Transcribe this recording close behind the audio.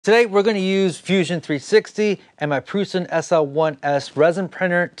Today we're going to use Fusion 360 and my Prusa SL1S resin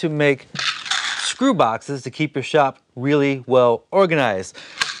printer to make screw boxes to keep your shop really well organized.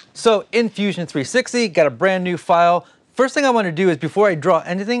 So in Fusion 360, got a brand new file. First thing I want to do is, before I draw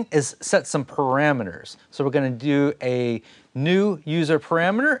anything, is set some parameters. So we're going to do a new user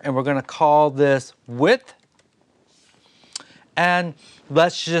parameter and we're going to call this width. And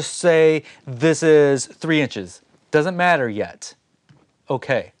let's just say this is 3 inches. Doesn't matter yet.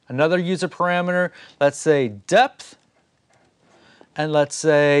 Okay, another user parameter, let's say depth, and let's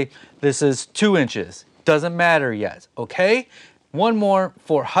say this is 2 inches. Doesn't matter yet, okay? One more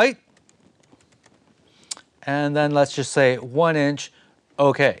for height, and then let's just say 1 inch,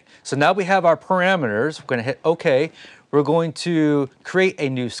 okay. So now we have our parameters. We're gonna hit okay. We're going to create a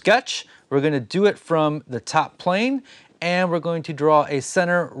new sketch. We're gonna do it from the top plane, and we're going to draw a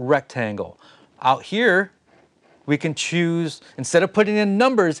center rectangle. Out here, we can choose, instead of putting in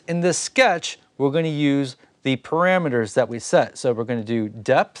numbers in this sketch, we're going to use the parameters that we set. So we're going to do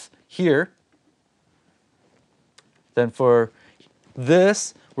depth here. Then for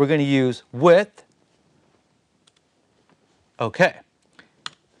this, we're going to use width. Okay.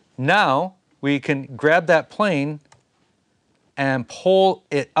 Now we can grab that plane and pull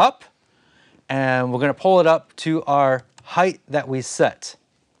it up. And we're going to pull it up to our height that we set.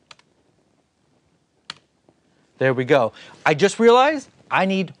 There we go. I just realized I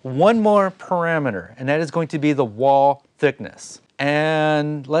need one more parameter, and that is going to be the wall thickness.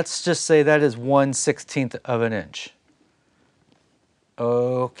 And let's just say that is 1/16 of an inch.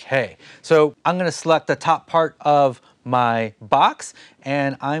 Okay, so I'm going to select the top part of my box,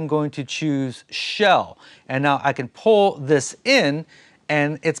 and I'm going to choose shell. And now I can pull this in,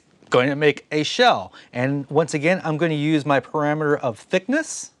 and it's going to make a shell. And once again, I'm going to use my parameter of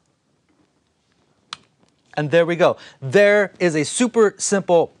thickness. And there we go. There is a super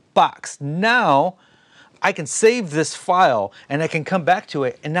simple box. Now I can save this file and I can come back to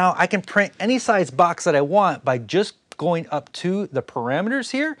it, and now I can print any size box that I want by just going up to the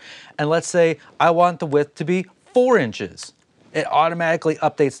parameters here. And let's say I want the width to be 4 inches. It automatically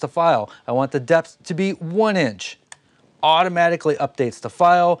updates the file. I want the depth to be 1 inch. Automatically updates the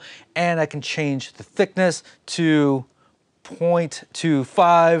file, and I can change the thickness to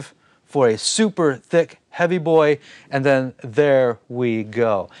 0.25 for a super thick heavy boy, and then there we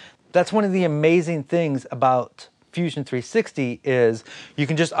go. That's one of the amazing things about Fusion 360 is you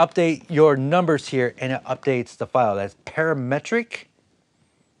can just update your numbers here and it updates the file. That's parametric.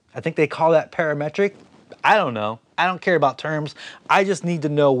 I think they call that parametric. I don't know. I don't care about terms. I just need to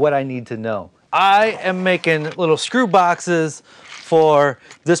know what I need to know. I am making little screw boxes for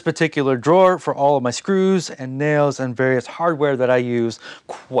this particular drawer for all of my screws and nails and various hardware that I use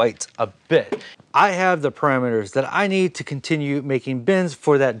quite a bit. I have the parameters that I need to continue making bins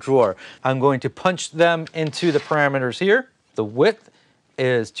for that drawer. I'm going to punch them into the parameters here. The width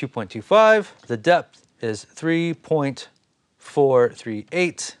is 2.25. The depth is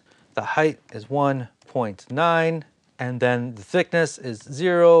 3.438. The height is 1.9. And then the thickness is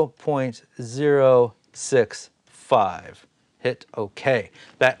 0.065. Hit OK.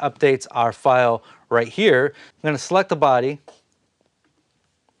 That updates our file right here. I'm going to select the body,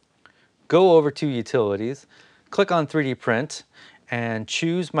 go over to Utilities, click on 3D Print, and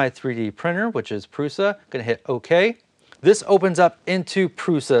choose my 3D printer, which is Prusa. I'm going to hit OK. This opens up into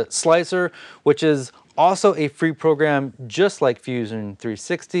Prusa Slicer, which is also a free program just like Fusion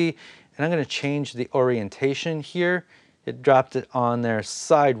 360. And I'm going to change the orientation here. It dropped it on there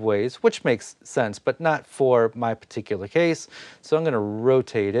sideways, which makes sense, but not for my particular case. So I'm going to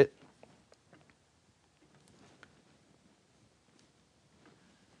rotate it.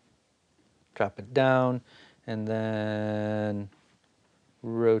 Drop it down, and then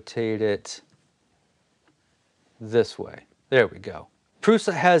rotate it this way. There we go.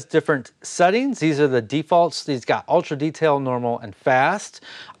 Prusa has different settings. These are the defaults. These got ultra detail, normal, and fast.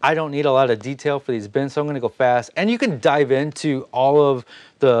 I don't need a lot of detail for these bins, so I'm gonna go fast. And you can dive into all of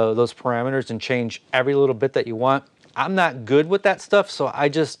those parameters and change every little bit that you want. I'm not good with that stuff, so I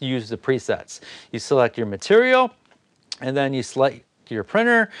just use the presets. You select your material, and then you select your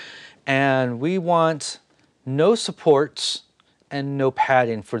printer, and we want no supports and no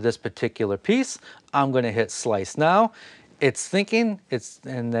padding for this particular piece. I'm gonna hit slice now. It's thinking,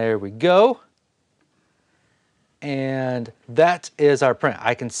 and there we go. And that is our print.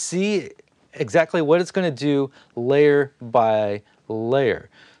 I can see exactly what it's going to do layer by layer.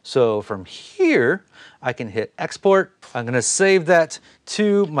 So from here, I can hit export. I'm going to save that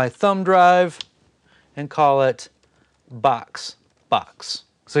to my thumb drive and call it box.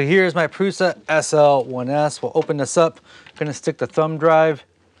 So here's my Prusa SL1S. We'll open this up. I'm going to stick the thumb drive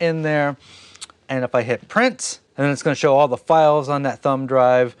in there. And if I hit print, and then it's going to show all the files on that thumb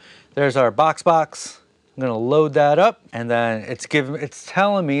drive. There's our box. I'm going to load that up, and then it's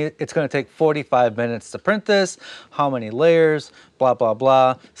telling me it's going to take 45 minutes to print this, how many layers, blah, blah,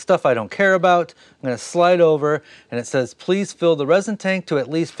 blah, stuff I don't care about. I'm going to slide over, and it says, please fill the resin tank to at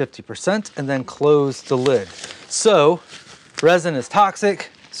least 50% and then close the lid. So resin is toxic,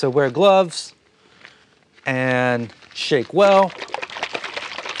 so wear gloves and shake well.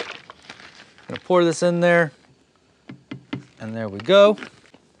 I'm going to pour this in there, and there we go.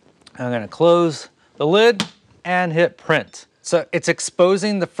 I'm going to close the lid and hit print. So it's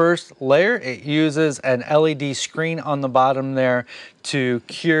exposing the first layer. It uses an LED screen on the bottom there to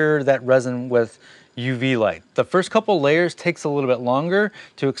cure that resin with UV light. The first couple layers takes a little bit longer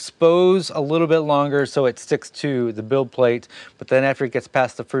to expose, a little bit longer so it sticks to the build plate, but then after it gets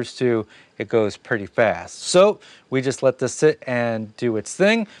past the first two, it goes pretty fast. So we just let this sit and do its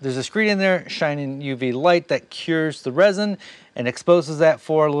thing. There's a screen in there shining UV light that cures the resin and exposes that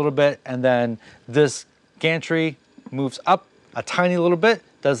for a little bit, and then this gantry moves up a tiny little bit,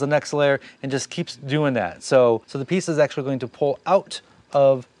 does the next layer, and just keeps doing that. So the piece is actually going to pull out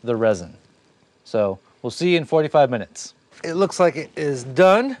of the resin. So we'll see you in 45 minutes. It looks like it is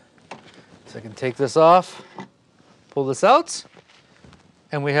done. So I can take this off, pull this out,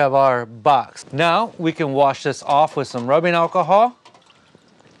 and we have our box. Now we can wash this off with some rubbing alcohol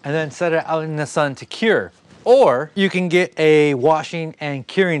and then set it out in the sun to cure. Or you can get a washing and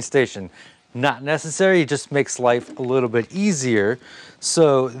curing station. Not necessary, it just makes life a little bit easier.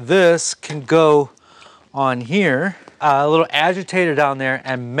 So this can go on here. A little agitator down there,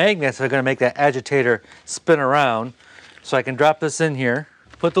 and magnets are gonna make that agitator spin around. So I can drop this in here,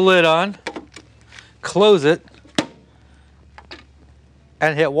 put the lid on, close it,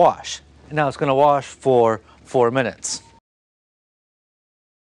 and hit wash. And now it's gonna wash for 4 minutes.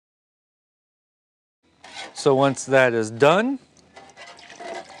 So once that is done,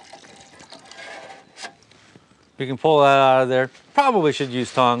 you can pull that out of there. Probably should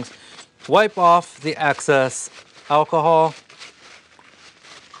use tongs. Wipe off the excess alcohol.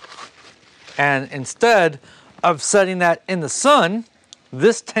 And instead of setting that in the sun,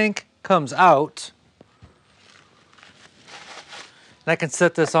 this tank comes out. And I can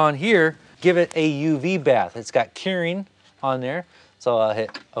set this on here, give it a UV bath. It's got curing on there. So I'll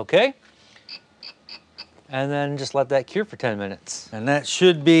hit OK. And then just let that cure for 10 minutes. And that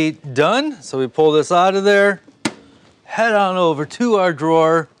should be done. So we pull this out of there, head on over to our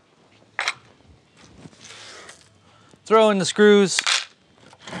drawer, throw in the screws,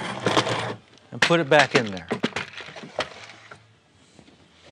 and put it back in there.